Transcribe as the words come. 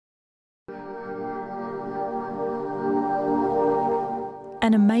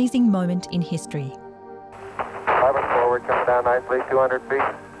An amazing moment in history. 11 forward, coming down nicely, 200 feet,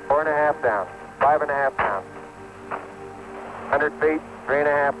 4.5 down, 5.5 down, 100 feet,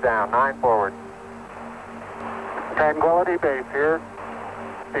 3.5 down, 9 forward. Tranquility Base here.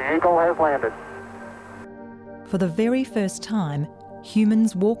 The Eagle has landed. For the very first time,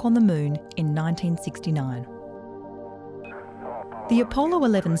 humans walk on the moon in 1969. The Apollo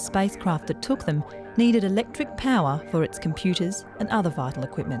 11 spacecraft that took them needed electric power for its computers and other vital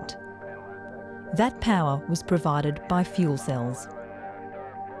equipment. That power was provided by fuel cells.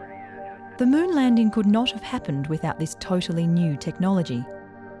 The moon landing could not have happened without this totally new technology.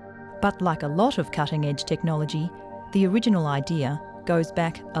 But like a lot of cutting-edge technology, the original idea goes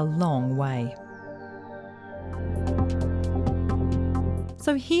back a long way.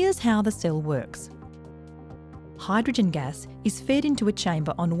 So here's how the cell works. Hydrogen gas is fed into a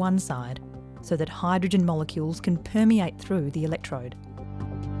chamber on one side so that hydrogen molecules can permeate through the electrode.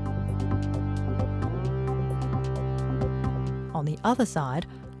 On the other side,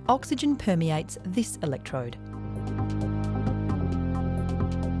 oxygen permeates this electrode.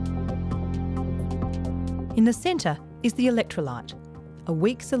 In the centre is the electrolyte, a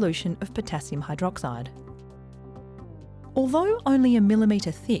weak solution of potassium hydroxide. Although only a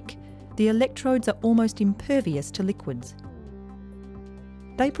millimetre thick, the electrodes are almost impervious to liquids.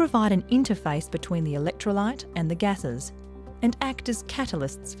 They provide an interface between the electrolyte and the gases and act as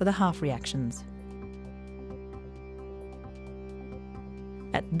catalysts for the half reactions.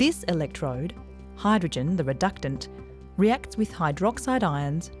 At this electrode, hydrogen, the reductant, reacts with hydroxide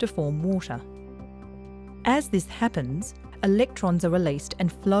ions to form water. As this happens, electrons are released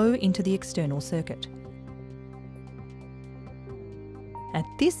and flow into the external circuit. At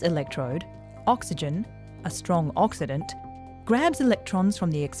this electrode, oxygen, a strong oxidant, grabs electrons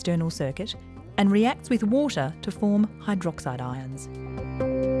from the external circuit and reacts with water to form hydroxide ions.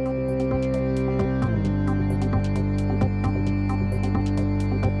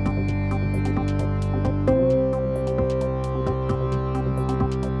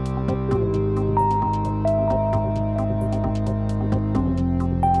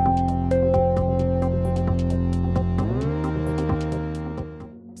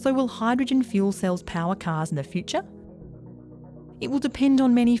 So will hydrogen fuel cells power cars in the future? It will depend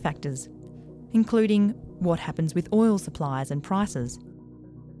on many factors, including what happens with oil supplies and prices,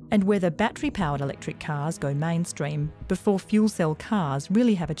 and whether battery-powered electric cars go mainstream before fuel cell cars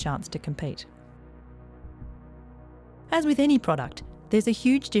really have a chance to compete. As with any product, there's a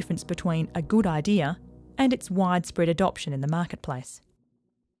huge difference between a good idea and its widespread adoption in the marketplace.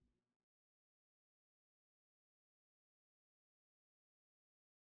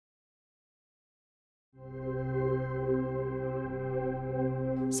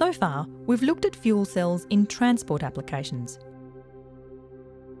 So far, we've looked at fuel cells in transport applications.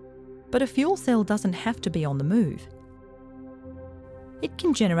 But a fuel cell doesn't have to be on the move. It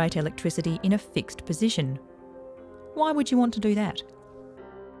can generate electricity in a fixed position. Why would you want to do that?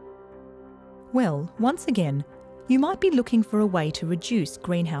 Well, once again, you might be looking for a way to reduce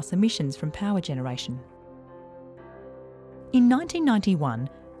greenhouse emissions from power generation. In 1991,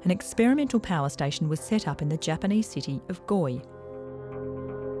 an experimental power station was set up in the Japanese city of Goi.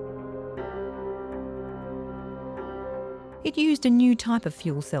 It used a new type of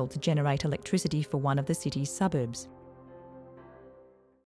fuel cell to generate electricity for one of the city's suburbs.